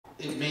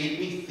it made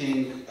me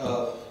think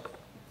of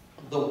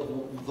the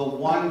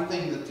one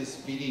thing that this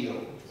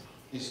video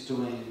is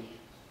doing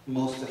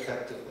most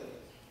effectively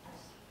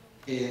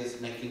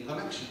is making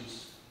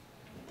connections.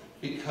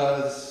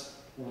 Because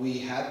we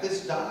had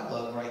this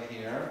dialogue right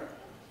here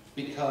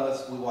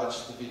because we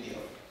watched the video.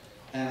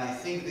 And I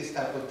think this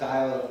type of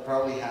dialogue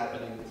probably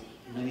happened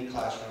in many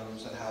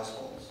classrooms and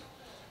households.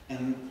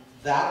 And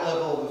that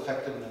level of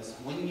effectiveness,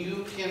 when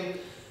you can,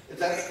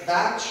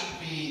 that should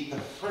be the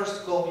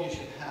first goal you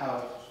should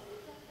have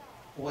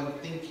when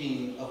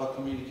thinking of a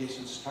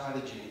communication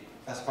strategy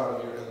as part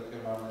of your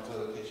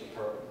environmental education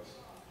programs,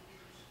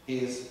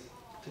 is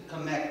to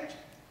connect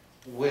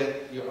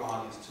with your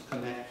audience, to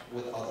connect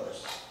with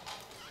others.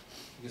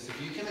 Because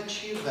if you can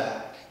achieve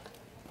that,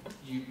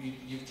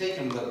 you've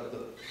taken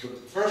the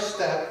first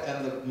step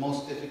and the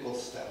most difficult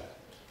step.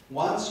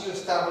 Once you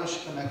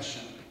establish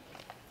connection,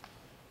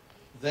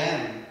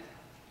 then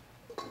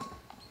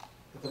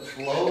the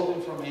flow of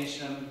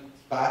information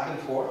back and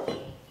forth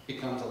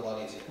becomes a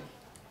lot easier.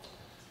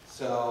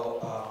 So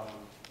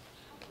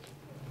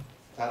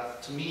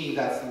that, to me,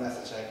 that's the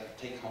message I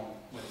take home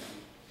with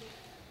me.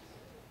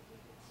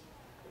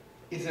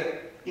 Is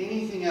there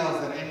anything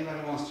else that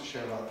anybody wants to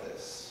share about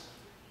this?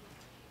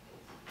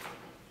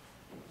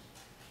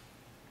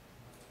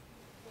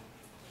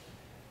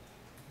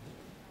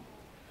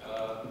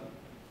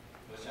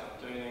我想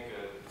对那个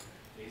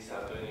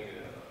Lisa 对那个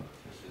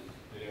就是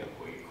有点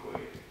回馈。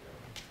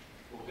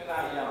我跟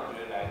她一样，我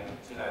觉得来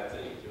这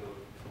里就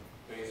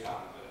非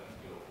常的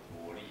有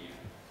活力，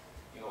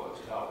因为我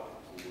知道我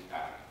不孤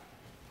单。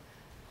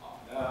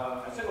好，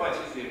那这块其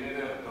实也面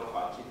对很多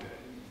环境的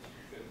议题，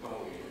跟动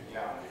物园一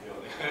样，也有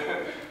那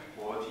个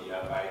活体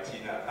啊、白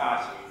鲸啊、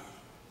大型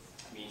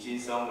明星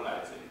生物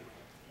来这里。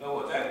那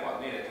我在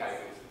馆内的态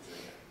度是这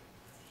样，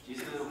其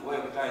实我也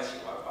不太喜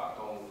欢把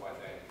动物关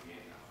在里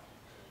面啊。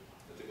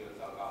这个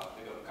糟糕，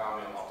这个刚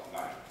没有好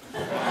赖。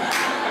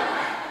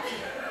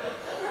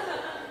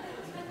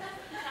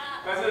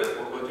但是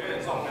我觉得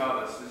很重要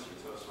的事情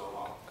就是说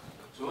哈，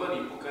除了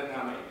你不跟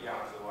他们一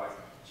样之外，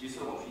其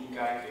实我们应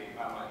该可以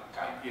慢慢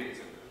改变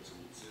整个组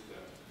织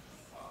的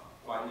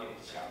观念、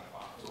想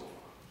法、做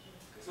法。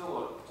可是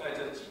我在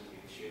这几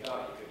年学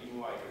到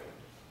另外一个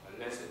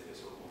lesson， 就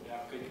是我们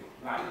要更有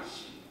耐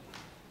心，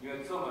因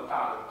为这么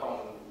大的动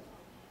物，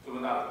这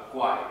么大的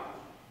怪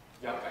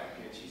物，要改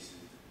变其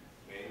实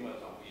没那么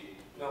容易。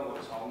那我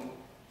从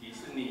迪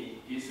士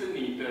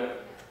尼的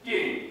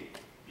电影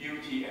《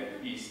Beauty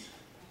and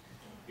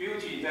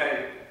Beast》，Beauty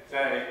在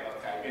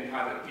改变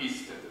它的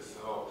Beast 的时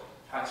候，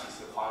它其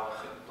实花了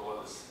很多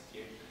的时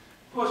间。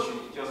或许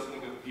你就是那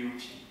个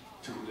Beauty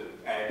to the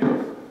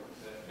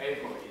Apple，the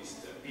Apple is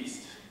the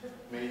Beast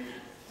maybe。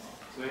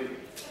所以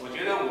我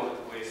觉得我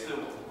也是我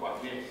们馆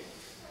内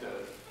的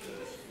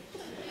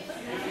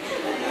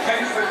天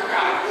生感。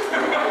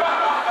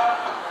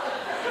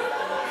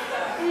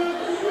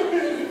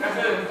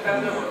但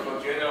是我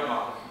觉得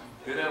哈，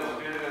我觉得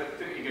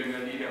这个一个人的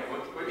力量，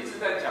我一直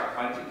在讲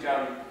环境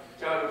教育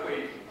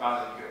会引发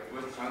的一个，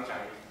我想讲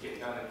一个简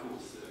单的故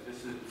事，就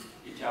是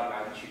一条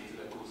蓝裙子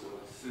的故事。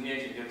我10年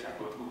前就讲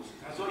过故事。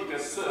他说一个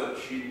社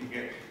区里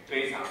面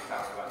非常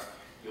脏乱，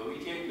有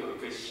一天有一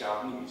个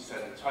小女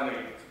生穿了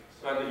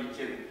一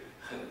件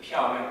很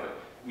漂亮的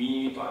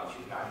迷你短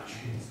裙蓝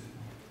裙子，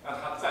那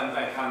她站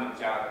在他们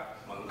家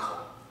门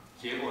口，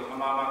结果她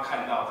妈妈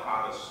看到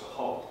她的时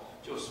候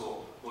就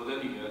说：“我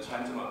的女儿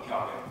穿这么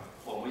漂亮，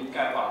我们应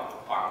该把我的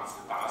房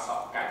子打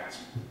扫干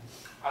净。”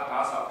她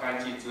打扫干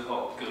净之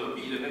后，隔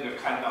壁的那个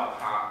看到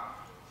她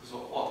就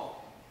说：“哇，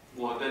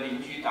我的邻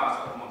居打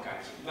扫那么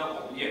干净，那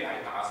我们也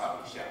来打扫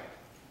一下。”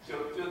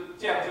就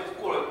这样，就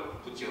过了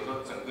不久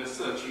的，整个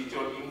社区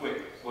就因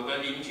为我的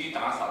邻居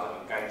打扫得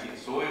很干净，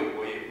所以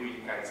我也不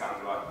应该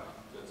脏乱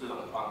的这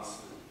种方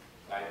式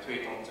来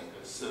推动整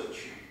个社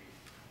区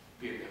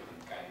变得很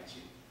干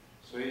净。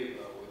所以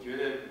我觉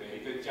得每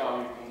一个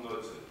教育工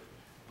作者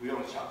不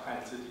用小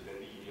看自己的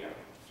力量，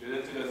觉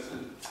得这个是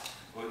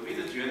我一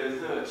直觉得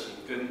热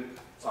情跟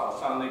早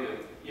上那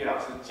个叶老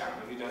师讲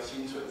的那个叫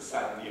心存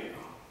善念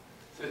啊，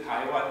是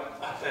台湾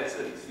在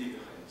这里是一个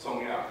很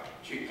重要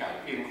去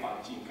改变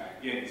环境、改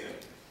变人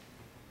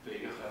的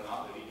一个很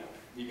好的力量。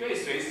你可以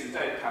随时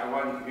在台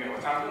湾里面，我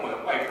常跟我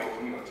的外国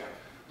朋友讲，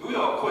如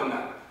有困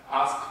难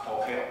 ，ask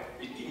for help，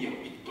 一定有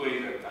一堆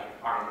人来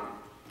帮你。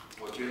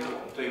我觉得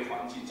我们对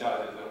环境教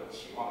育的这种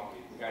期望也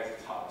应该是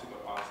朝这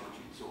个方式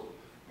去做，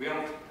不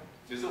用，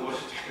只是我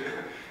是觉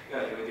得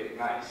要有一点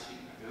耐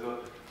心就是说，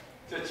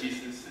这其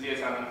实世界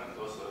上很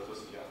多时候就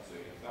是要这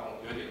样，让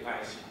我们有点耐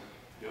心，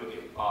有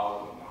点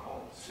包容，然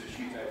后持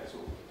续在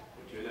做。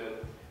我觉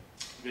得，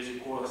也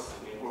许过了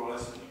10年，过了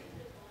20年，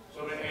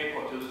说不定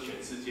Apple 就是全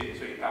世界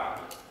最大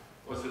的，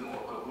或是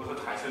或是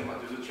海参馆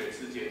就是全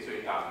世界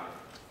最大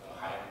的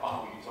海洋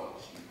保育中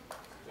心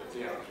的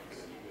这样一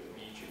个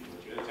vision，我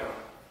觉得这样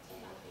我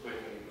们会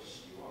很有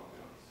希望。这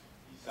样子，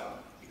以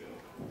上一个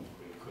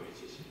回馈，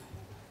谢谢。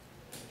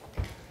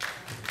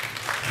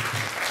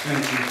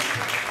Thank you.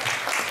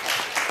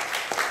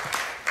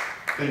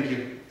 Thank you.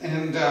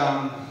 And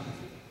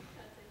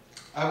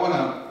I want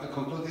to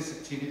conclude this this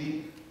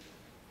activity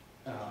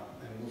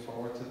and move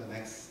forward to the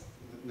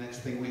next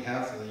thing we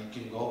have so that you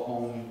can go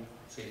home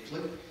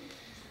safely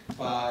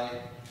by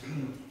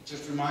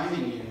just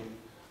reminding you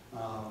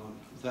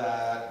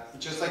that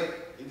just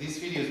like this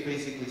video is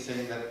basically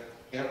saying that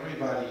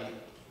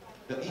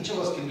that each of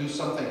us can do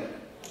something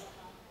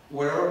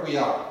wherever we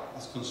are,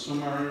 as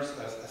consumers,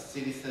 as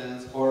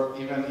citizens, or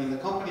even in the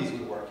companies we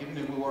work, even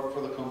if we work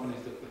for the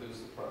companies that produce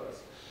the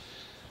products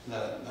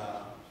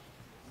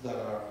that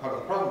are part of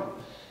the problem.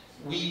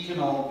 We can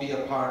all be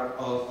a part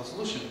of the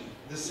solution.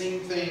 The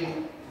same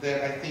thing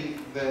that I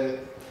think that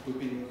we've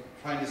been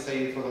trying to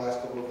say for the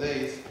last couple of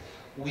days,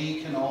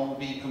 we can all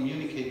be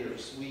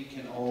communicators, we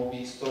can all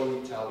be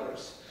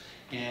storytellers,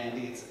 and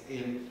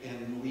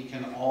we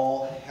can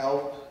all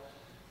help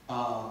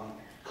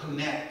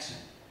connect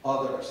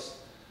others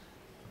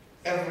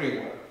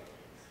everywhere.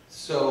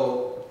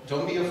 So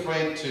don't be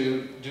afraid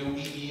to do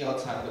EE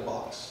outside the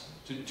box,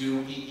 to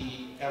do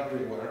EE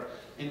everywhere,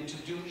 and to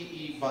do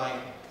EE by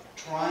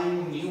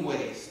trying new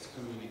ways to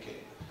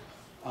communicate.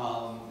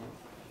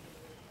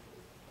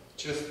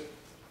 Just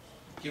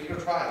give it a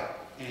try,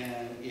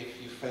 and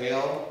if you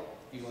fail,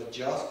 you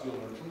adjust, you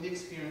learn from the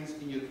experience,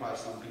 and you try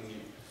something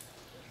new.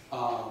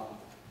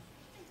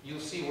 You'll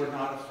see we're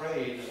not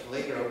afraid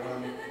later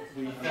when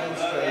we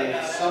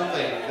demonstrate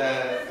something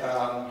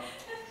that,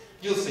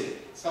 you'll see,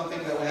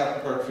 something that we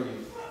have prepared for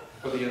you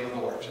for the end of the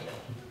workshop.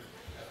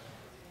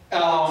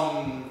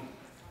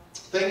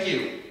 Thank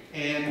you,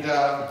 and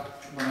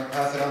I'm going to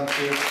pass it on to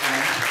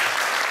Anne.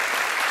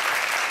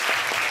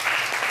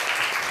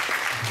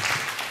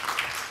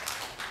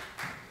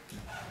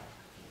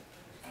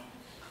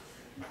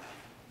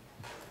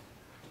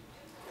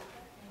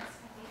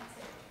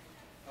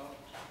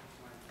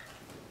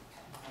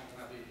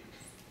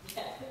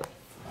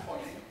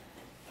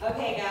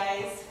 Okay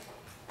guys,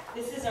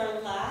 this is our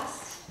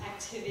last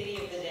activity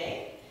of the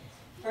day.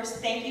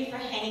 First, thank you for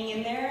hanging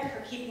in there,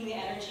 for keeping the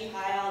energy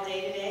high all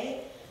day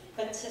today.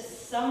 But to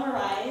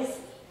summarize,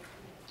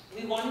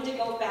 we wanted to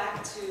go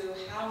back to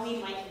how we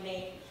might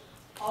make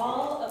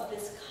all of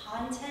this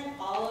content,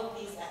 all of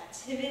these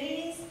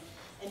activities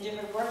and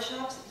different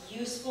workshops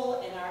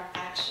useful in our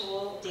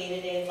actual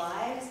day-to-day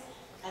lives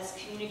as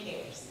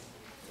communicators.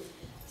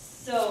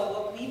 So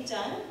what we've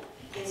done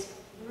is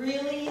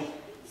really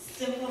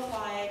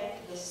simplified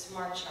the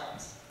SMART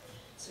charts.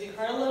 So we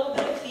heard a little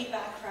bit of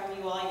feedback from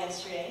you all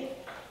yesterday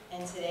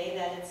and today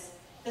that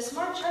the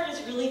SMART chart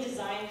is really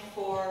designed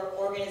for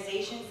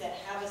organizations that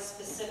have a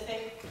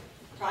specific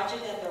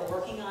project that they're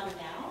working on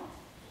now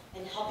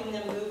and helping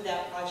them move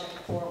that project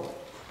forward.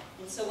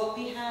 And so what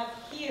we have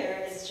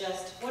here is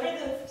just what are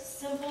the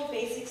simple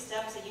basic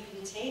steps that you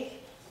can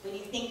take when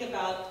you think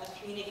about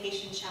a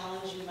communication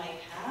challenge you might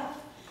have.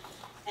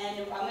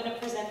 And I'm going to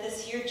present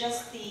this here,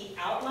 just the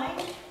outline.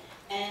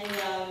 And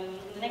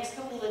in the next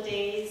couple of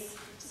days,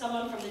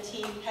 someone from the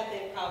team,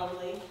 Pepe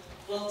probably,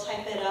 will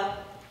type it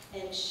up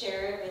and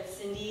share it with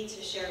Cindy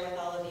to share with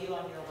all of you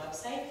on your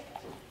website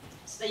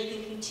so that you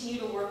can continue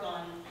to work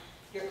on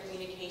your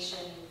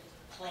communication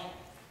plan.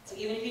 So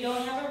even if you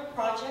don't have a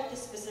project, a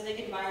specific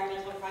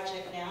environmental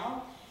project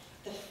now,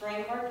 the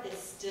framework is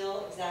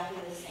still exactly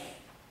the same,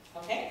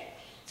 okay?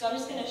 So I'm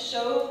just going to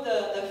show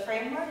the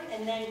framework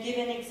and then give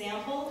an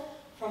example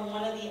from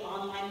one of the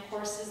online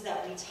courses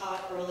that we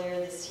taught earlier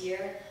this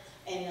year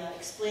and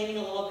explaining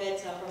a little bit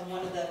from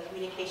one of the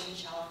communication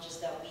challenges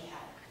that we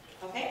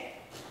had, okay?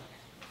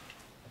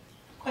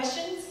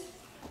 Questions?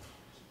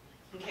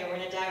 Okay, we're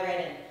going to dive right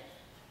in.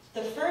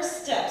 The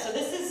first step, so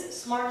this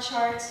is SMART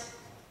Chart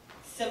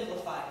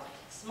Simplified.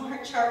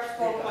 SMART Chart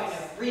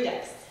 4.0,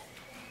 Redux.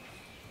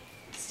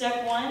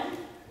 Step 1,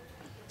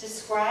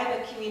 describe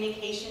a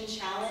communication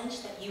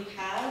challenge that you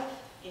have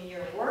in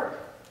your work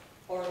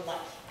or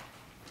life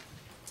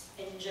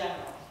in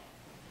general.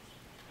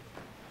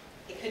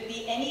 It could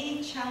be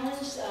any challenge.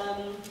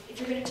 If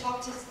you're going to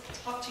talk to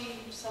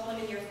someone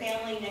in your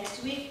family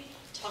next week,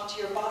 talk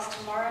to your boss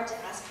tomorrow to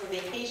ask for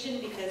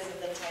vacation because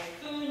of the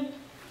typhoon,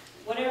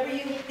 whatever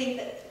you think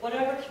that,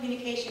 whatever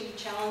communication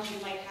challenge you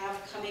might have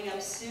coming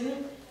up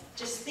soon,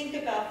 just think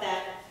about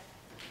that,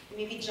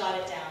 maybe jot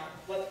it down,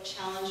 what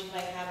challenge you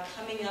might have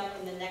coming up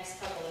in the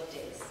next couple of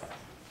days.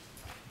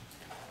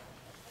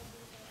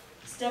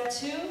 Step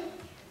 2,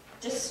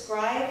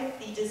 describe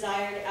the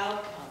desired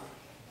outcome.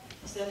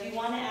 So if you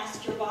want to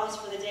ask your boss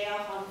for the day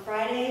off on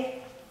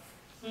Friday,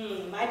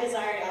 my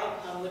desired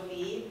outcome would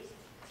be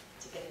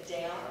to get the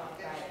day off on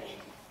Friday.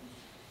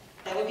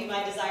 That would be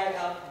my desired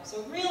outcome.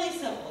 So really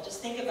simple.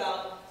 Just think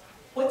about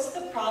what's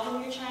the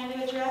problem you're trying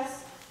to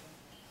address,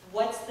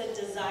 what's the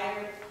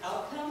desired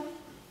outcome,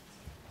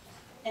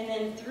 and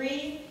then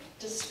 3,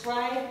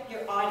 describe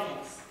your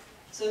audience.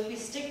 So if we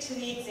stick to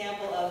the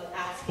example of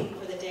asking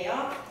for the day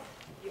off,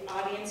 your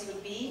audience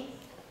would be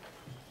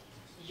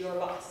your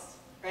boss,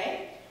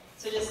 right?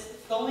 So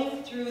just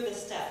going through the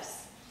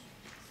steps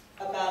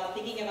about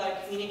thinking about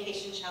a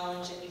communication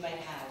challenge that you might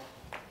have.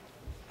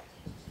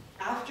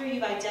 After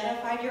you've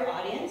identified your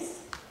audience,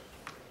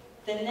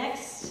 the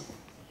next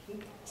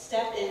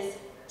step is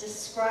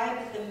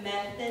describe the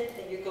method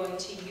that you're going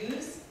to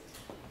use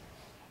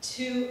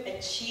to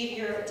achieve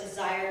your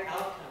desired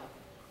outcome.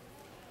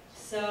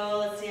 So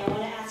let's see, I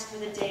want to ask for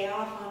the day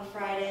off on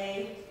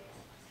Friday.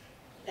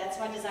 That's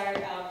my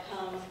desired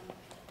outcome.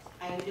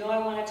 I know I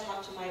want to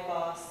talk to my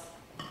boss.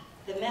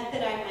 The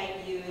method I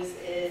might use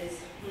is,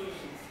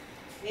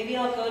 maybe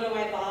I'll go to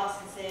my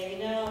boss and say,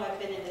 you know, I've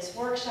been in this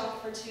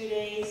workshop for 2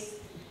 days,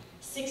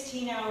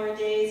 16-hour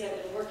days,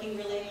 I've been working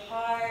really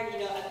hard, you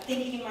know, I'm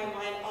thinking in my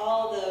mind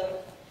all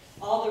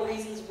the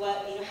reasons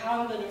what, you know,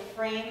 how I'm going to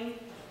frame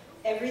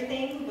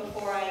everything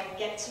before I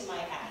get to my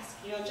ask.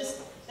 You know,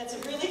 just, that's a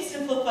really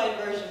simplified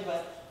version,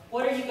 but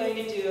what are you going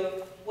to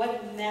do?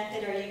 What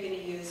method are you going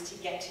to use to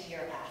get to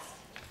your ask?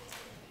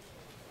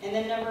 And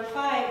then number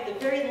 5, the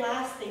very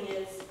last thing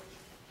is,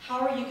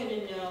 how are you going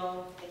to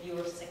know that you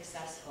were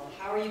successful?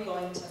 How are you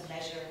going to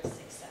measure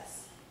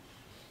success?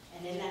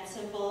 And in that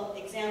simple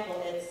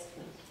example, it's,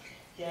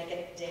 did I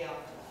get the day off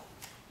or not?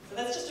 So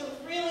that's just a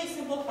really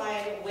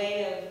simplified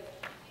way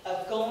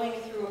of going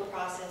through a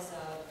process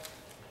of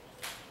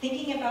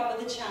thinking about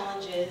what the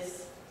challenge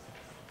is,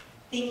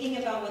 thinking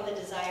about what the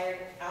desired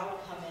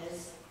outcome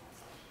is,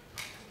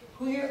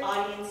 who your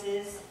audience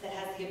is that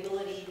has the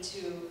ability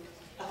to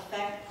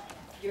affect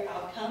your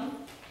outcome,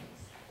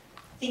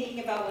 thinking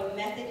about what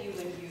method you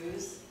would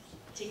use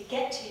to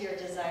get to your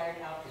desired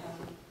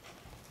outcome,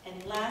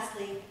 and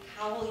lastly,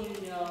 how will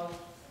you know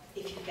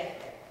if you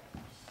get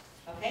there?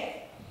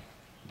 Okay?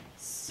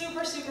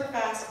 Super, super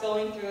fast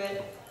going through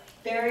it.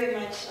 Very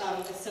much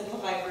a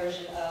simplified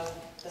version of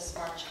the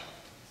SMART chart.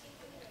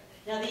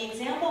 Now the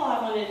example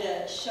I wanted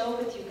to show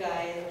with you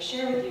guys, or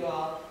share with you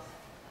all,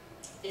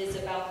 is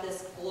about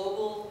this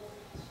global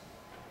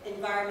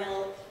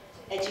environmental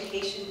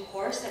education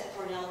course that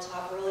Cornell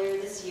taught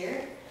earlier this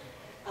year.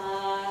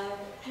 I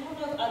don't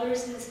know if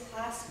others in this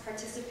class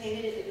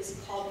participated. It was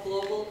called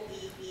Global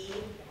EE,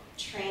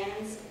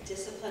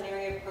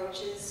 Transdisciplinary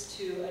Approaches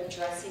to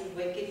Addressing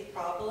Wicked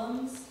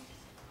Problems.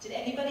 Did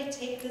anybody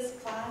take this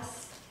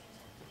class?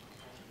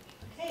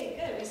 Okay,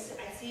 good.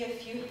 I see a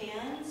few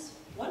hands.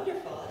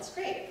 Wonderful, that's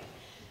great.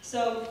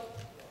 So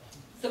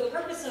the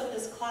purpose of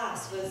this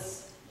class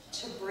was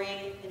to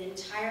bring an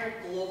entire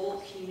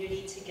global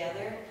community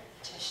together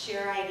to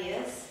share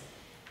ideas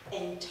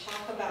and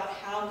talk about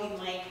how we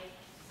might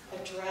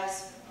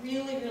address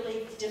really,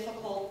 really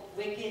difficult,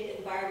 wicked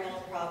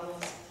environmental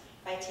problems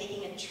by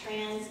taking a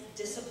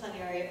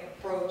transdisciplinary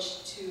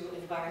approach to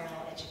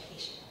environmental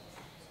education.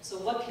 So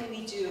what can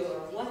we do, or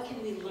what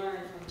can we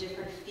learn from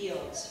different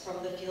fields,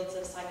 from the fields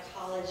of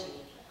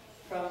psychology,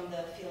 from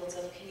the fields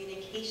of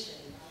communication,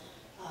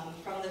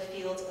 from the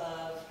fields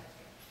of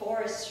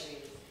forestry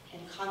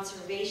and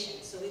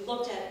conservation. So we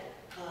looked at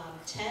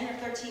 10 or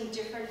 13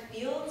 different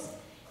fields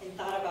and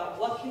thought about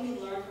what can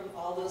we learn from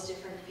all those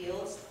different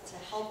fields to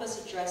help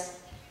us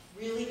address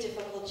really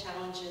difficult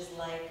challenges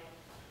like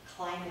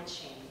climate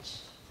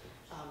change,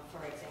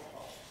 for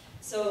example.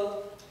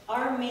 So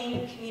our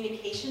main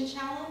communication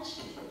challenge,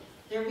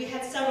 we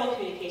had several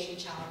communication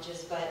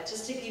challenges, but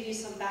just to give you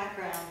some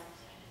background,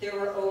 there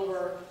were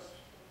over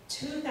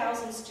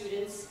 2,000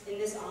 students in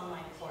this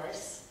online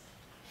course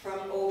from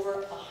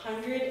over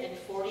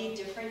 140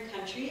 different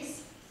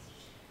countries.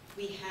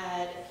 We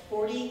had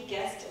 40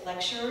 guest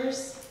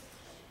lecturers.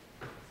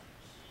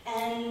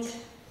 And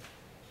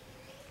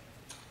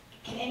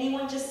can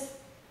anyone just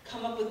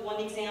come up with one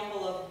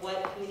example of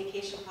what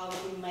communication problem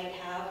we might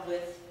have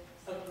with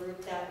a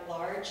group that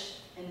large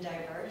and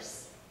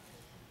diverse?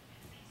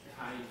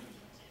 Timing.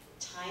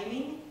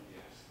 Timing?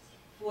 Yes.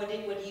 What do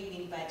you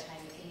mean by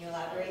timing? Can you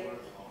elaborate?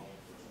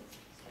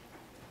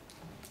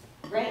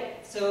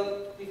 Right,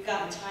 so we've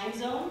got time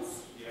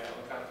zones. Yeah,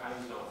 we've got time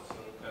zones, so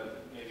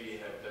maybe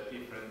have the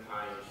different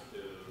times to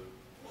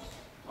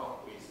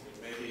talk with.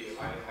 Maybe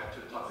I have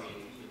to talk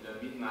in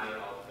the midnight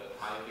of the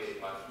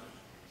Taipei, but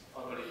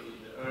probably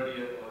in the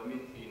earlier or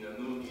in the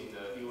noon in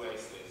the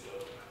USA. So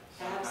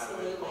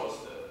absolutely.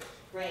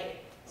 Right.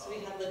 So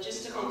we have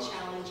logistical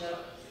challenge of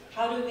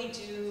how do we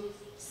do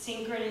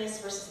synchronous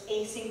versus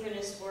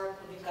asynchronous work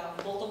when we've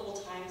got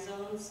multiple time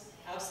zones.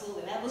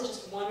 Absolutely. That was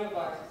just one of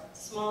our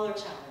smaller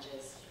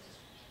challenges.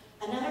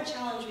 Another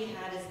challenge we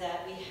had is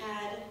that we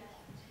had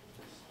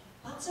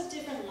lots of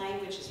different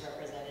languages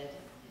represented,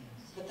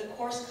 but the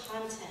course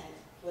content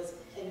was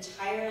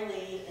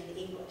entirely in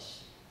English.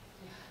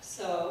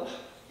 So,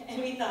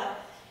 and we thought,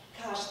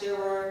 gosh, there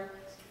were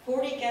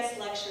 40 guest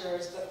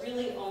lecturers, but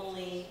really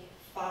only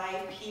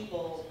 5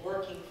 people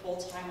working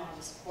full-time on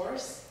this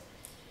course.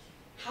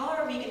 How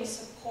are we going to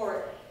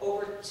support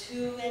over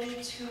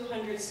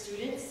 200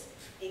 students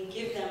and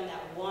give them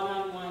that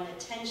one-on-one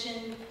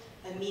attention,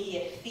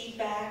 immediate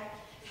feedback?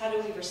 How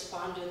do we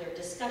respond to their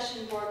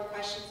discussion board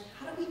questions?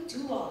 How do we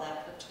do all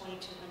that for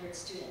 2,200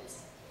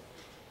 students?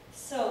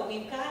 So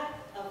we've got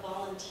a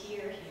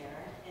volunteer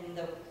here in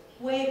the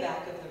way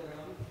back of the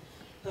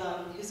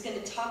room who's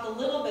going to talk a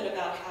little bit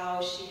about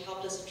how she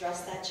helped us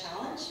address that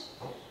challenge.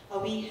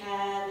 We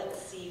had,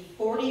 let's see,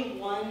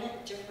 41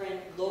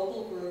 different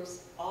local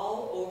groups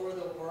all over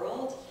the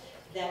world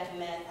that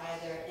met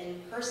either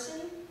in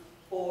person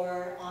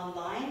or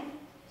online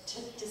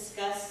to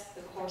discuss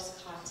the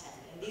course content.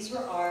 And these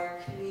were our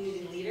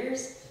community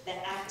leaders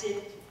that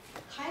acted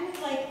kind of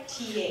like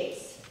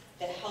TAs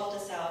that helped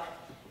us out,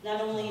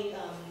 not only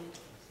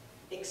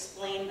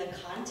explain the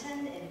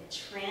content and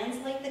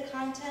translate the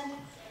content,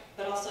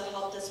 but also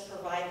helped us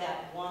provide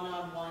that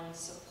one-on-one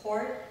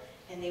support.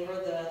 And they were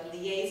the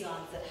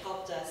liaisons that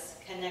helped us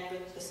connect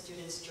with the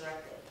students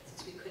directly,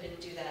 since we couldn't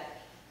do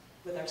that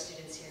with our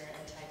students here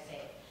in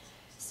Taipei.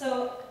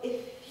 So if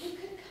you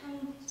could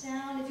come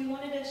down, if you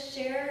wanted to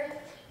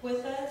share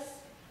with us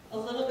a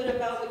little bit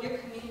about what your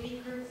community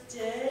group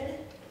did,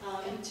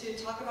 and to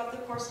talk about the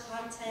course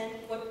content,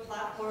 what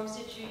platforms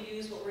did you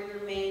use, what were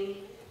your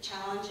main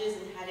challenges,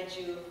 and how did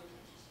you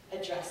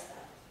address them?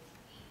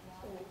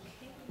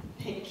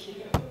 Thank you.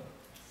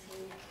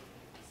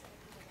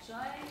 Should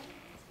I?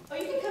 Oh,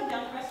 you can come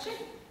down, question.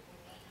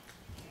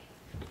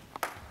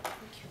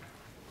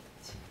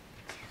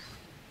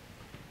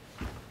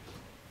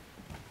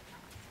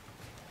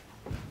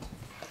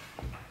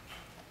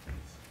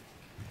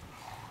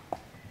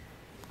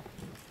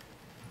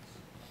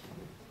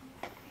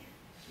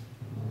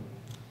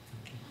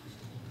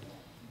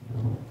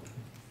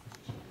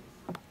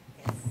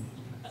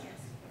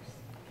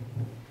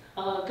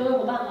各位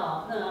伙伴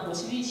好，那我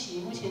是玉琪，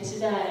目前是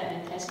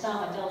在台师大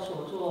环教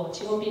所做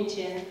气候变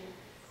迁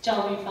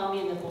教育方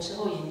面的博士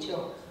后研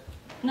究。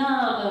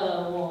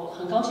那我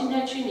很高兴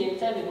在去年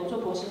在美国做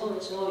博士后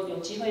的时候，有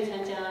机会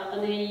参加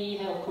NAE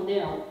还有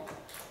Cornell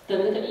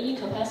的那个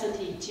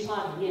Capacity 计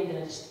划里面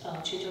的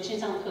全球线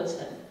上课程。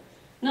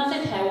那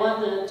在台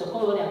湾呢，总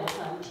共有2个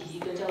团体，一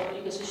个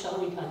是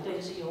双语团队，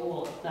就是由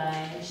我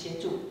来协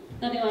助；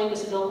那另外一个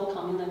是 Local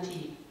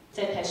Community，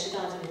 在台师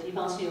大这个地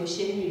方是由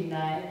仙语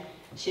来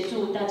协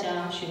助大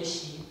家学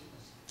习。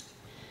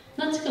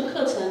那这个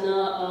课程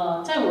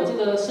呢，在我这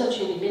个社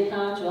群里面，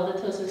它主要的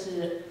特色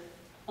是，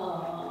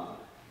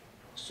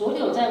所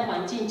有在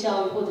环境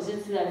教育或者是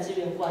自然资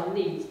源管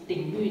理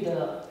领域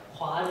的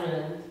华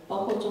人，包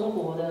括中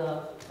国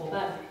的伙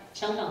伴、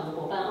香港的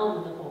伙伴、澳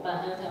门的伙伴，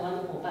还有台湾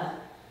的伙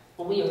伴，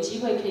我们有机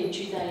会可以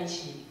聚在一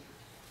起。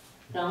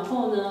然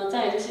后呢，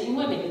再来就是因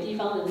为每个地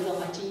方的那个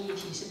环境议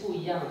题是不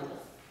一样的，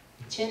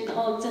然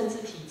后政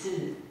治体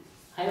制。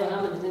还有他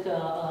们的那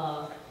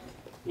个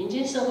民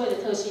间社会的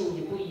特性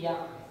也不一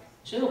样，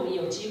所以我们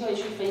有机会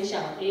去分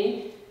享，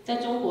在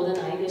中国的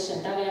哪一个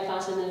省大概发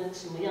生了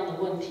什么样的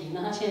问题？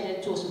那他现在在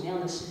做什么样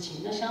的事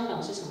情？那香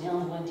港是什么样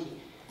的问题？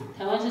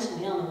台湾是什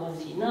么样的问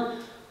题？那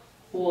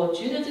我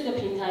觉得这个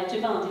平台最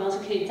棒的地方是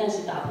可以暂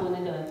时打破那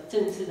个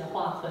政治的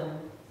划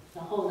分，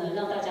然后呢，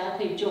让大家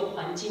可以就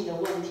环境的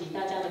问题、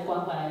大家的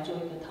关怀来做一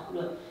个讨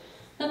论。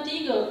那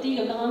第一个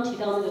刚刚提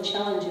到那个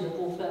challenge 的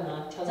部分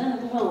啊，挑战的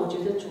部分，我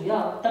觉得主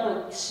要当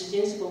然时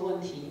间是个问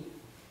题。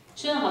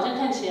虽然好像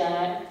看起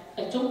来，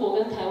中国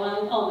跟台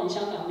湾、澳门、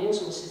香港没有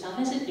什么时差，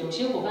但是有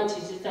些伙伴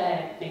其实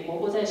在美国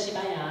或在西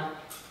班牙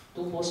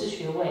读博士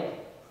学位，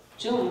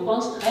所以我们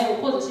光是还有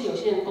或者是有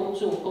些人工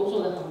作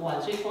得很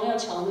晚，所以光要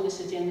调那个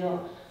时间就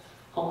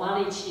很花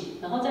力气。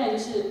然后再来就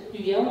是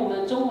语言，我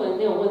们中文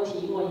没有问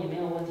题，英文也没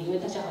有问题，因为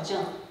大家好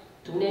像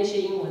读那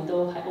些英文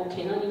都还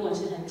OK， 那英文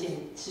是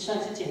算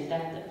是简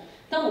单的。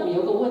但我们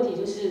有个问题，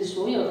就是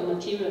所有的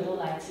material 都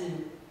来自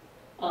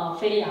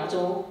非亚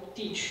洲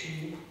地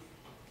区，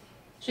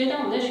所以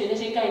当我们在学那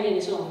些概念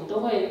的时候，我们都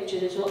会觉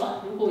得说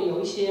如果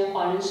有一些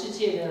华人世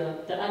界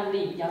的案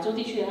例，亚洲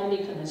地区的案例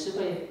可能是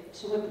会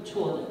不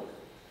错的。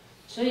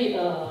所以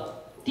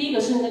第一个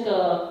是那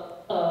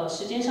个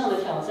时间上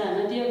的挑战，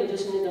那第二个就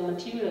是那个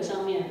material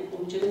上面，我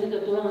们觉得那个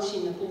多样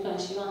性的部分，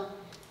希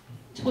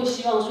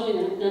望说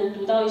能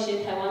读到一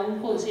些台湾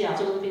或者是亚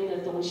洲那边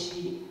的东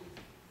西。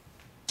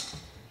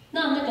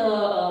那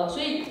个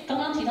所以刚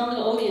刚提到那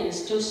个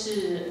audience， 就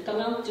是刚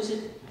刚就是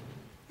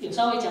有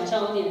稍微讲一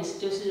下 audience，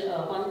 就是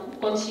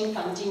关心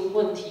环境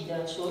问题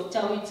的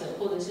教育者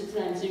或者是自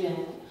然资源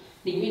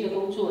领域的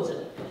工作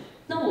者。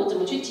那我怎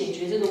么去解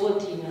决这个问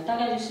题呢？大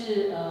概就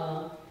是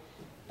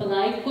本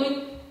来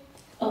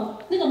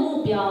那个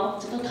目标，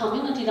这个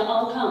community 的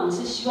outcome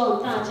是希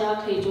望大家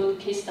可以做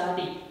case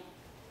study。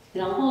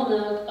然后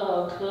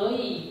呢，可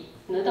以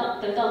得到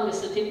那个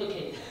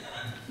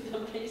certificate，the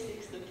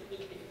basic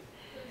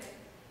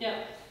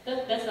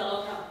certificate。Yeah，that's the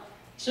outcome。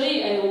所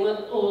以，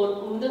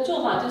我们的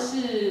做法就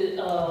是，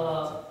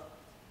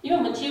因为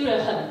我们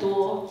material 很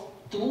多，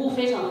读物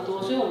非常的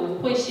多，所以我们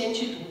会先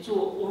去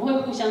我们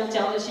会互相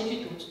教，就先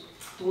去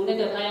读那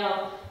个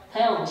他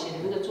要我们写的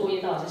那个作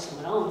业到底是什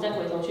么，然后我们再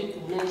回头去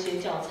读那些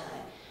教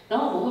材，然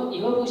后我们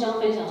也会互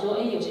相分享说，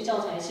有些教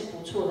材是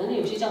不错的，那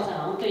有些教材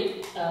好像对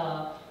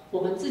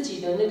我们自己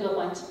的那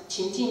个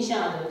情境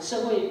下的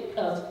社会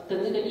的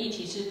那个议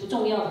题是不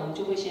重要的，我们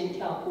就会先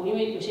跳过，因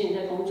为有些人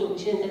在工作，有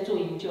些人在做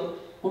研究，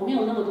我们没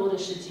有那么多的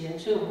时间，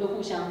所以我们会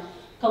互相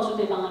告诉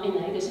对方，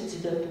哪一个是值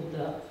得读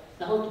的，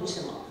然后读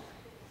什么。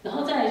然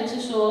后再来就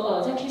是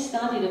说，在 case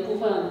study 的部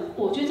分，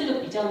我觉得这个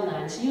比较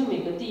难，是因为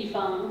每个地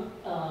方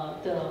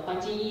的环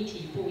境议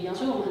题不一样，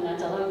所以我们很难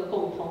找到一个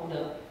共通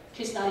的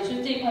case study， 所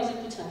以这一块是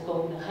不成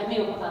功的，还没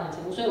有办法很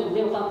成功，所以我们没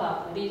有办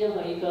法鼓励任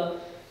何一个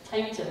参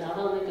与者拿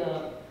到那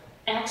个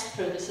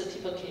expert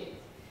certificate.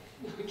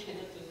 We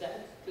cannot do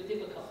that, too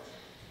difficult.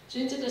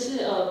 所以这个是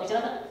比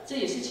较大，这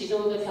也是其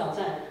中一个挑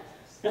战。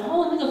然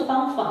后那个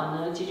方法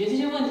呢，解决这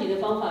些问题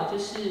的方法就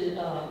是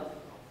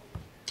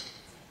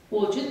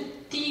我觉得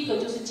第一个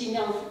就是尽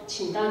量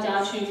请大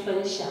家去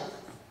分享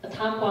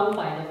他关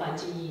怀的环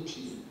境议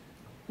题。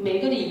每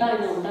个礼拜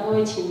呢，我们大概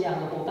会请2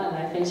个伙伴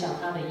来分享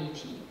他的议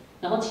题，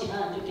然后其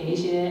他人就给一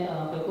些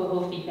回馈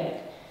或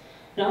feedback。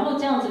然后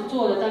这样子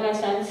做了大概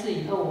3次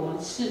以后，我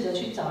们试着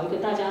去找一个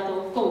大家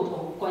都共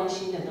同关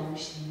心的东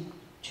西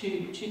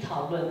去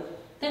讨论。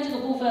但这个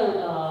部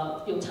分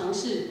有尝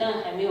试，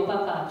但还没有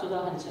办法做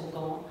到很成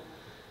功。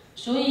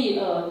所以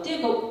第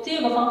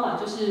二个方法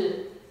就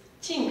是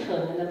尽可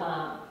能的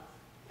把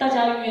大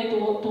家约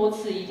多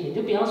次一点，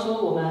就比方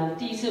说我们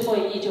第1次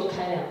会议就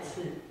开2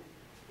次，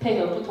配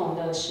合不同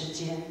的时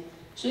间。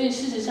所以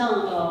事实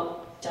上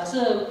假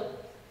设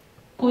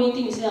规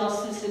定是要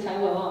4次开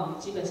会的话，我们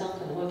基本上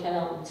可能会开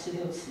到5次、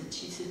6次、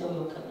7次都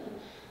有可能。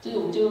就是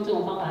我们就用这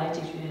种方法来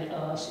解决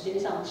时间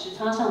上、时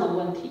差上的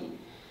问题。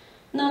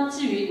那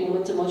至于我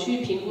们怎么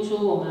去评估说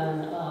我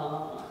们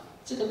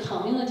这个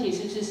community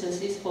是不是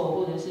successful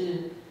或者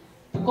是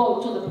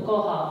做得不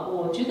够好，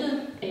我觉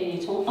得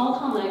从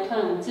outcome 来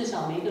看，至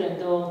少每个人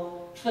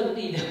都奋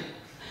力的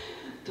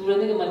读了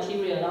那个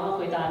material， 然后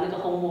回答那个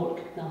homework，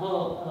 然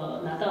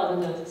后拿到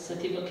那个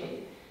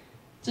certificate，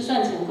 这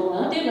算成功。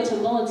然后第2个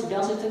成功的指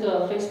标是这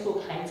个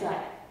Facebook 还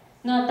在，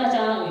那大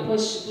家也会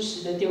时不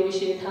时的丢一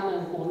些他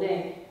们国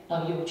内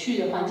有趣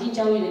的环境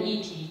教育的议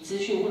题资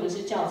讯，或者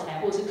是教材，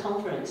或者是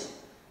conference。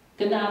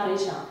跟大家分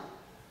享，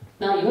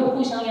那也会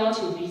互相邀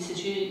请彼此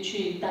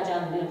去大家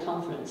的那个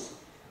conference。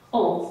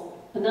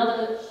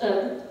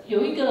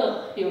有一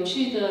个有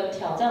趣的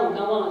挑战，我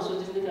刚忘了说，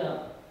就是那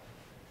个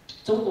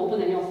中国不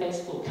能用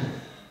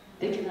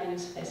Facebook，they cannot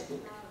use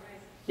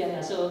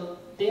Facebook。Yeah, so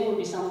there will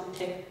be some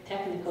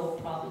technical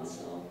problems.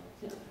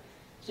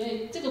 So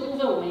以这个部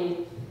分我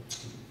们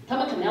他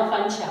们可能要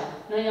翻墙，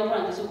那要不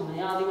然就是我们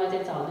要另外再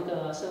找那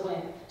个社会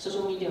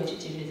social media 去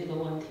解决这个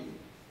问题。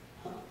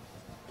好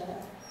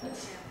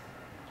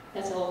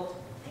，That's all.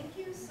 Thank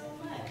you so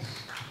much.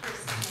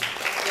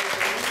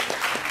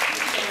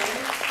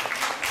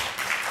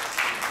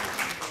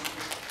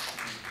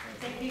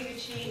 Thank you,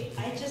 Yuchi.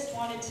 I just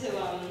wanted to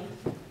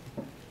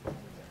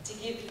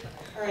give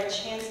her a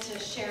chance to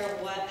share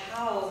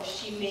how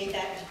she made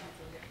that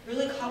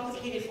really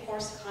complicated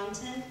course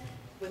content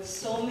with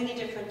so many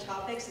different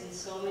topics and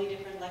so many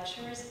different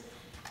lectures.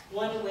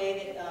 One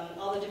way that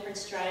all the different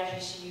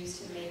strategies she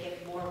used to make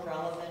it more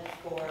relevant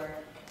for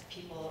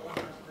people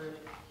in her group.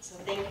 So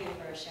thank you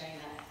for sharing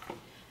that.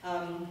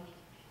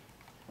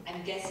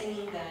 I'm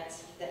guessing that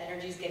the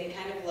energy is getting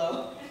kind of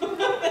low,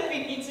 that we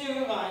need to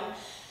move on.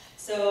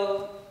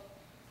 So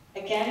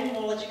again,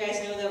 we'll let you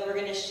guys know that we're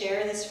going to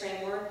share this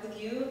framework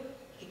with you.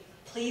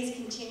 Please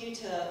continue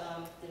to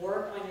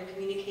work on your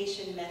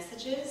communication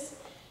messages.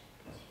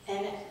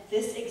 And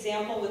this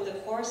example with the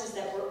course is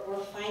that we're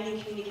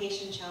finding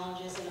communication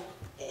challenges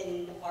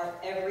in our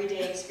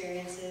everyday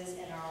experiences,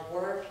 in our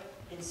work,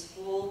 in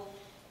school.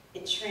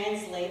 It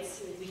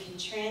translates, we can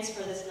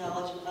transfer this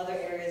knowledge in other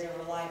areas of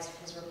our lives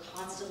because we're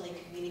constantly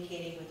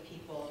communicating with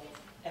people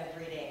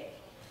every day.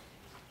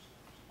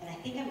 And I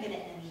think I'm going to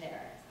end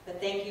there. But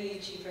thank you,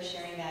 Yuchi, for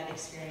sharing that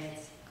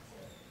experience.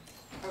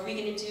 Are we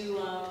going to do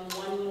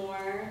one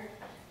more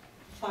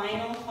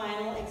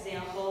final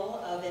example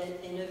of an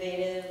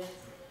innovative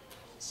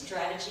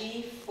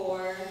strategy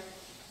for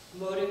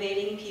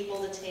motivating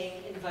people to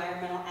take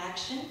environmental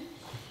action?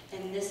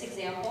 And this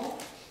example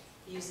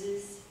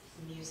uses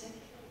music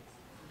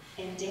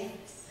and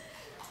dance.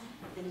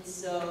 And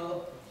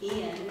so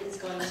Ian is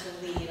going to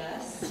lead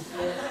us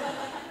with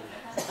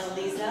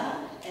Eliza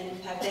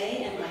and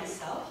Pepe and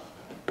myself.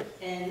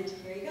 And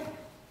here you go.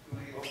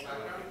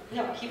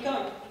 No, keep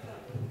going.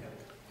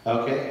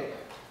 Okay.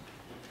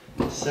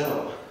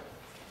 So,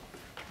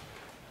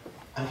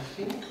 I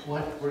think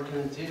what we're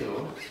going to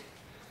do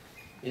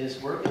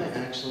is we're going to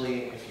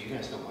actually, if you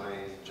guys don't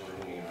mind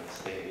joining me on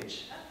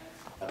stage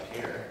up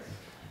here,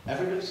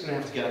 everybody's going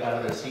to have to get up out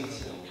of their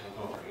seats and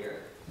come over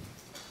here.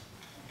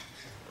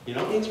 You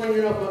don't need to bring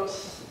your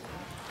notebooks.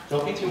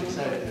 Don't be too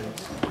excited now.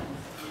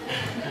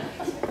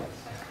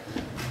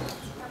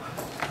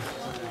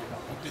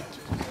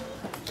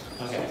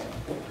 Okay.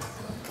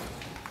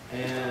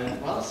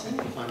 And while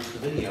Cindy finds the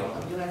video,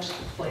 I'm going to actually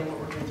explain what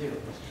we're going to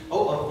do.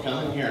 Oh,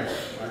 come in here.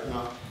 But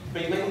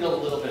you might need a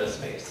little bit of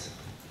space.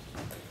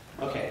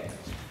 Okay.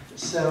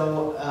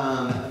 So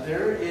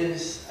there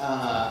is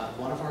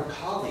one of our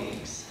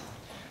colleagues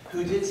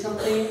who did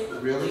something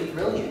really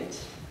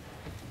brilliant.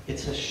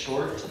 It's a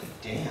short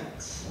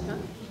dance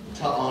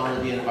to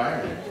honor the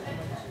environment.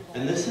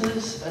 And this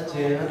is a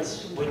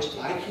dance which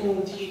I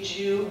can teach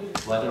you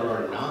whether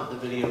or not the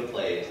video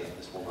plays, and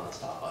this will not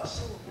stop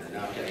us. You're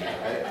not getting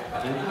it,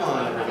 right? And come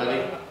on,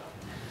 everybody.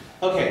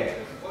 Okay.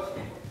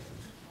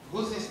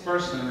 Who's this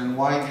person and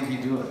why did he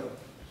do it?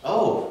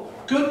 Oh,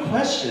 good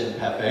question,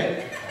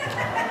 Pepe.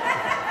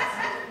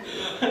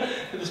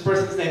 This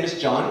person's name is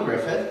John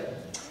Griffith,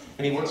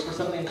 and he works for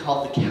something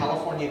called the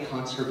California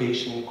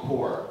Conservation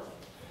Corps.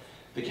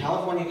 The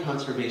California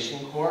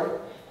Conservation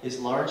Corps is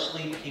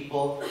largely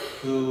people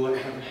who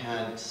have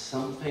had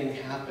something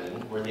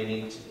happen where they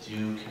need to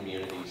do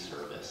community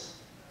service.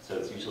 So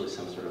it's usually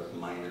some sort of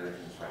minor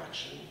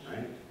infraction,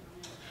 right?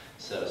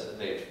 So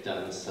they've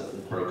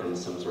broken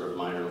some sort of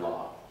minor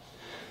law.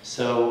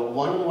 So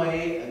one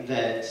way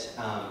that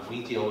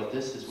we deal with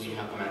this is we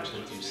have them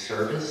actually do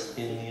service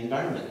in the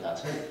environment,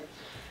 that's it.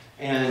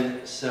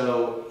 And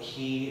so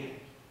he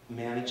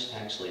managed to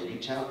actually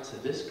reach out to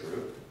this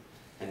group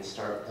and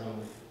start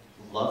them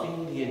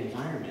loving the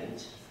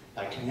environment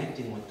by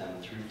connecting with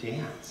them through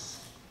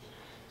dance.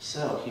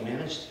 So he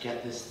managed to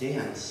get this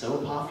dance so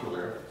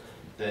popular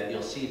that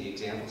you'll see the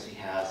examples he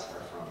has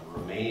are from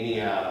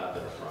Romania,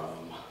 they're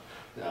from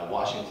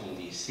Washington,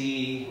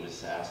 D.C. He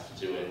was asked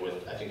to do it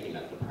with, I think he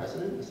met the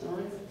president, isn't that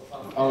right?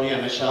 Oh yeah,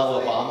 Michelle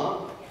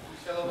Obama,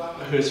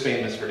 who's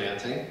famous for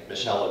dancing,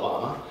 Michelle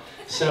Obama.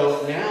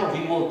 So now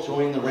we will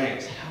join the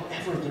ranks.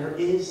 However, there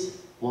is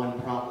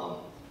one problem.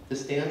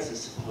 This dance is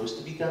supposed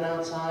to be done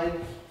outside,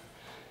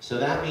 so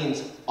that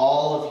means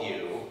all of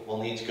you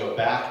will need to go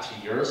back to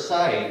your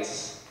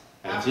sites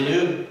and after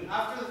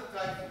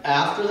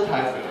the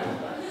typhoon,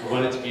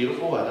 when it's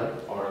beautiful weather,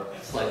 or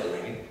slightly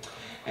rainy,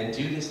 and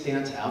do this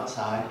dance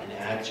outside and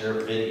add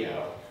your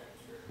video.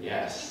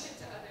 Yes.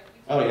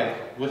 Oh yeah,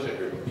 with a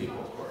group of people,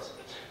 of course.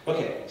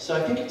 Okay, so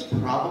I think it's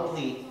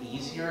probably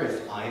easier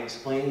if I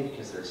explain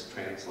because there's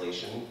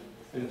translation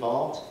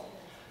involved.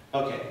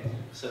 Okay,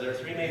 so there are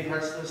three main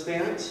parts to this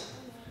dance.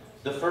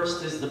 The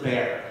first is the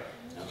bear,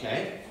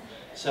 okay?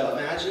 So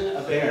imagine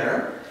a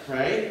bear,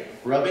 right,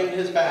 rubbing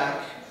his back,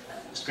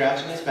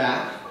 scratching his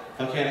back,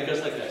 okay, and it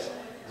goes like this.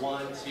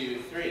 1,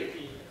 2,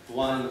 3.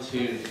 1,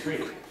 2, 3.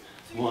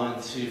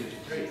 1, 2,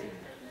 3.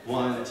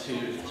 1,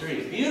 2,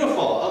 3. Beautiful!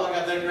 Oh my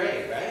god, they're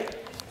great, right?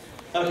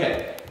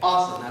 Okay,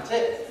 awesome, that's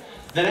it.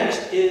 The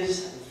next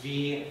is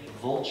the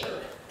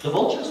vulture. The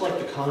vulture is like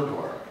the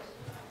condor.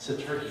 It's a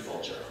turkey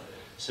vulture.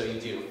 So you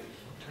do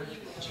turkey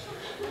vulture,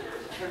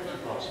 turkey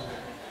vulture,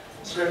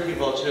 turkey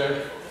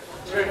vulture,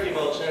 turkey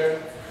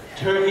vulture,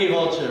 turkey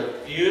vulture.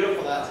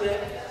 Beautiful, that's it.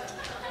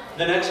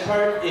 The next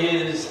part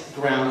is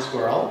ground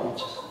squirrel,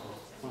 which is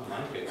one of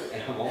my favorite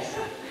animals.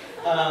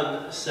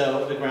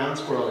 So the ground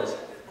squirrel is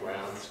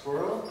ground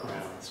squirrel,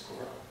 ground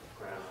squirrel,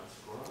 ground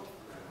squirrel,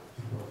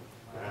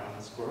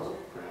 ground squirrel,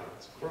 ground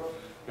squirrel,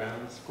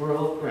 ground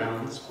squirrel,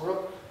 ground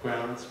squirrel,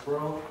 ground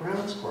squirrel,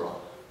 ground squirrel.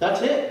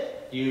 That's it.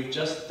 You've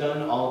just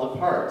done all the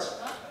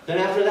parts. Then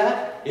after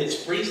that, it's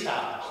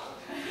freestyle.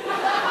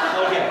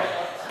 Okay.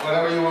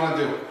 Whatever you want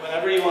to do.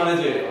 Whatever you want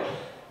to do.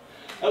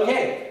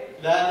 Okay,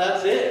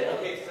 that's it.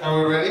 Okay. So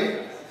are we ready?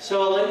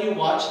 So I'll let you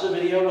watch the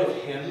video with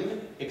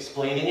him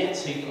explaining it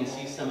so you can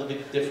see some of the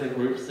different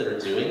groups that are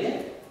doing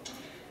it.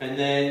 And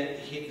then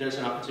there's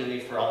an opportunity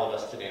for all of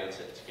us to dance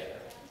it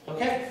together.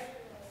 Okay?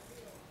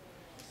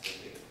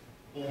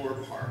 4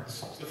 parts.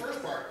 So the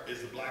first part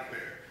is the black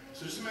bear.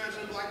 So just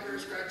imagine a black bear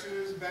scratching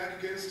his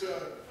back against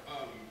a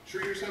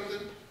tree or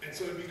something, and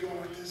so it'd be going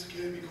like this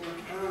again, it'd be going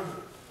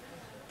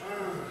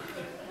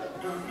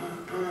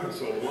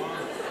So 1,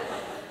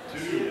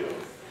 2,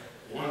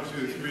 1,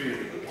 2, 3,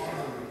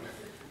 1,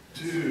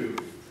 2,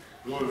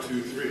 1,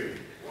 2, 3,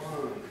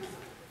 1,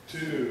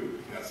 2.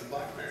 That's the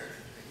black bear.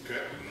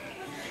 Okay.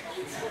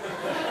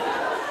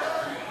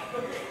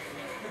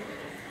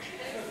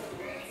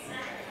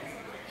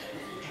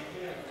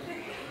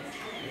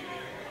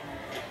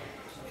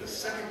 The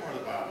second part of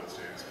the Bible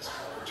dance is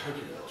called the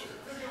turkey vulture.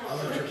 I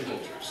love turkey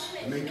vultures.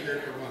 The main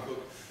character of my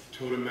book,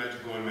 Totem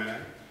Magic Going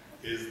Mad,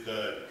 is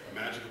the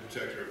magical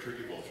protector of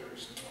turkey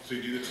vultures. So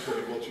you do this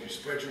turkey vulture, you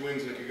spread your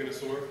wings like you're gonna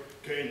soar,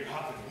 okay, and you're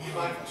hopping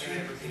 1, 2,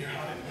 and you're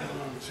hopping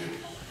 1, 2,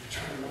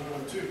 turn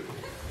 1, 2.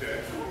 Okay,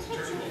 it's a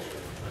turkey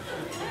vulture.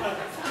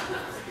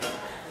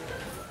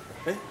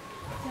 哎，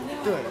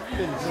对，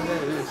对你现在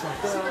有点像，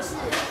对啊，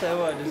在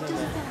外就是那样。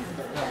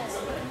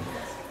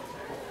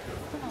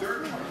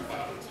 Third part of the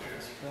Bible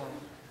dance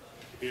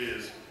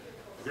is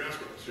the ground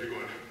squirrel. So you're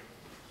going.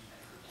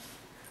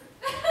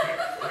 Okay,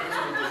 ground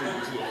squirrel doesn't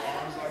use little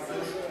arms like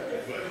this,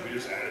 but we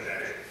just added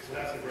that in. So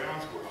that's the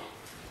ground squirrel.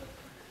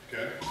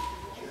 Okay?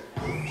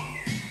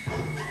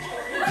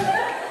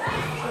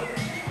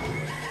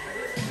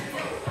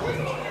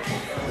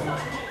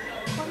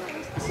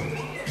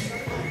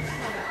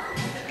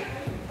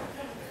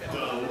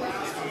 The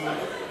last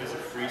move is a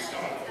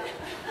freestyle.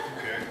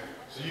 Okay?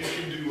 So you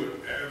can do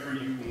whatever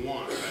you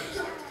want. I just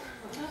like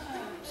to.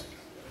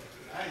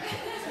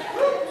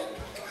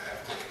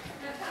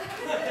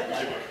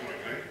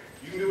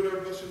 You can do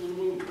whatever best your little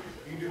move.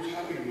 You can do a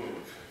popping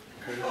move.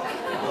 Okay?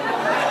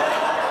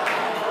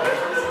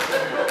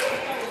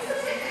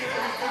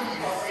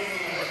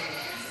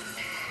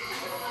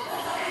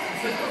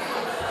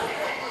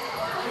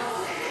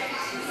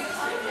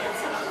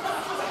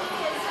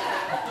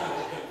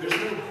 There's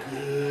no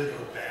good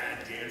or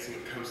bad dancing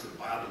when it comes to the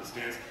Bible's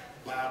dance.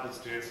 Bible's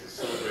dance is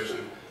a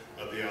celebration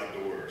of the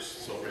outdoors,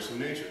 celebration of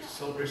nature, it's a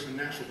celebration of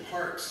national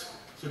parks,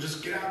 So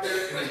just get out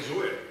there and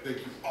enjoy it. Thank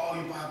you, all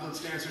you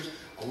BioBlitz dancers.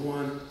 I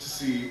want to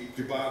see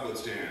your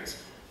BioBlitz dance.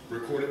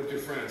 Record it with your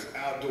friends,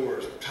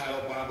 outdoors.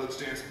 Title BioBlitz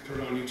dance and put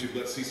it on YouTube.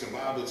 Let's see some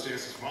BioBlitz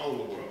dances from all over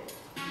the world.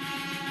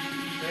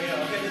 There you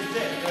go. Okay, this is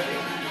it. Ready?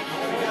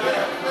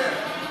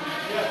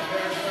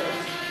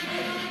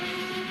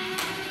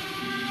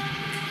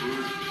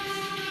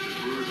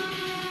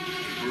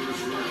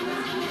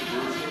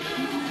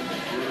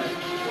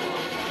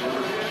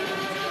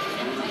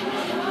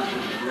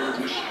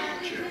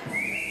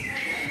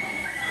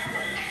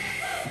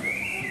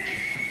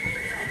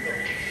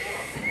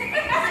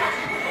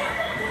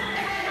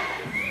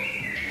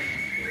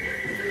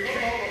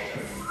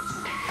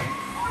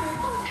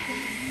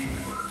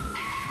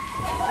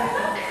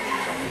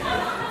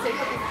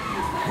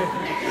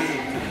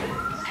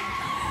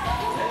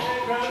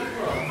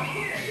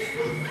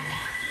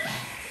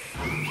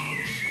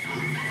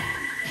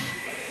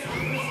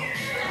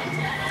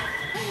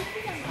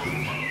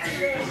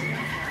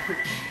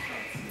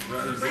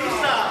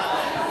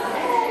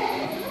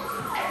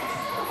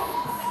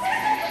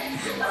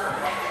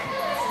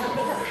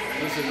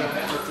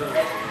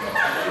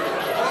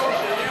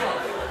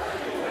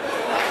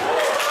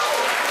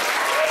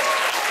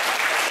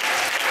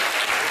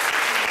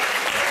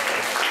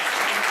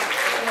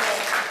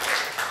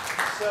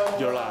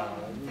有啦。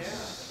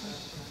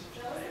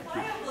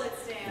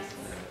BioBlitz dance.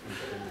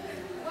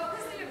 What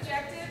was the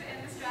objective and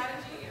the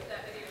strategy of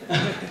that video?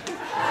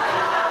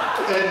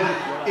 And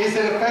is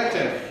it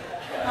effective?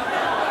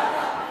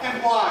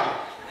 And why?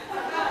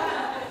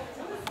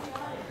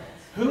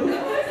 Who?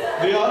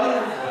 The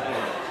audience?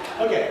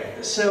 Okay,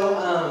 so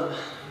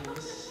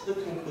this is the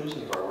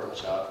conclusion of our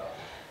workshop.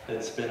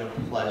 It's been a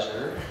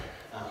pleasure.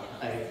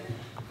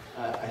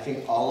 I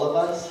think all of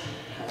us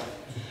have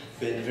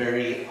been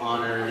very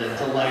honored and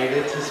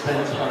delighted to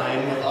spend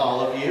time with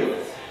all of you.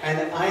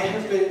 And I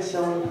have been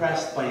so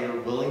impressed by your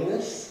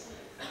willingness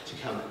to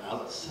come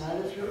outside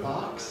of your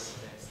box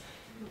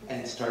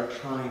and start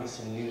trying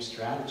some new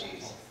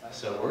strategies.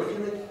 So we're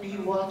going to be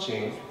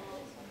watching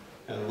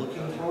and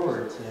looking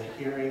forward to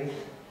hearing,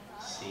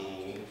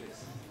 seeing,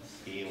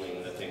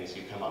 feeling the things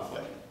you come up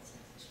with.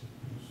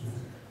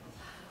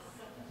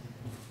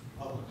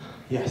 Oh,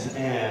 yes,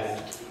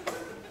 and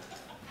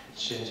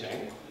Shin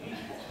Chang.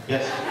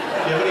 Yes, do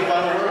you have any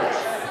final words?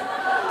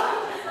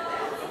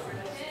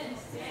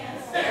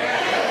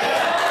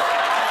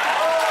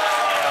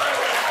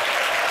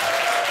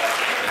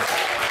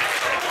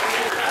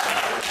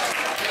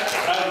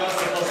 I'm not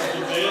supposed to do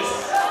this.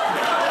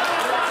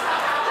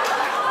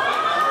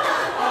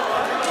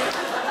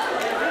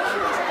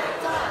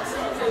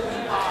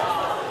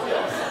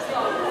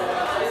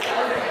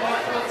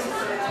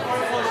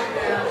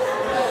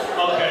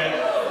 Okay,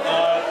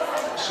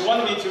 she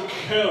wanted me to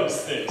close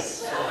this.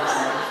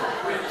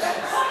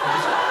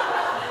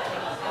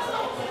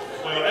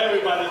 Where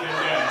everybody can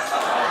dance.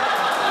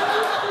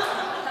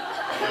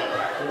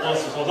 我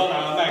手上拿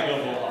了麦克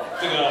风哈，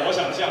这个我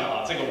想这样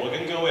啊，这个我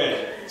跟各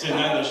位简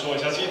单的说一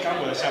下，其实刚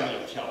我在下面有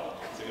跳啊，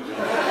这个我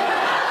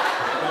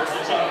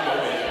头上有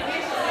尾的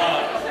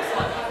啊，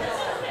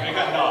没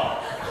看到。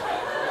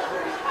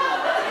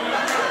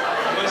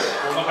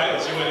我们还有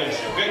机会练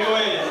习，我跟各位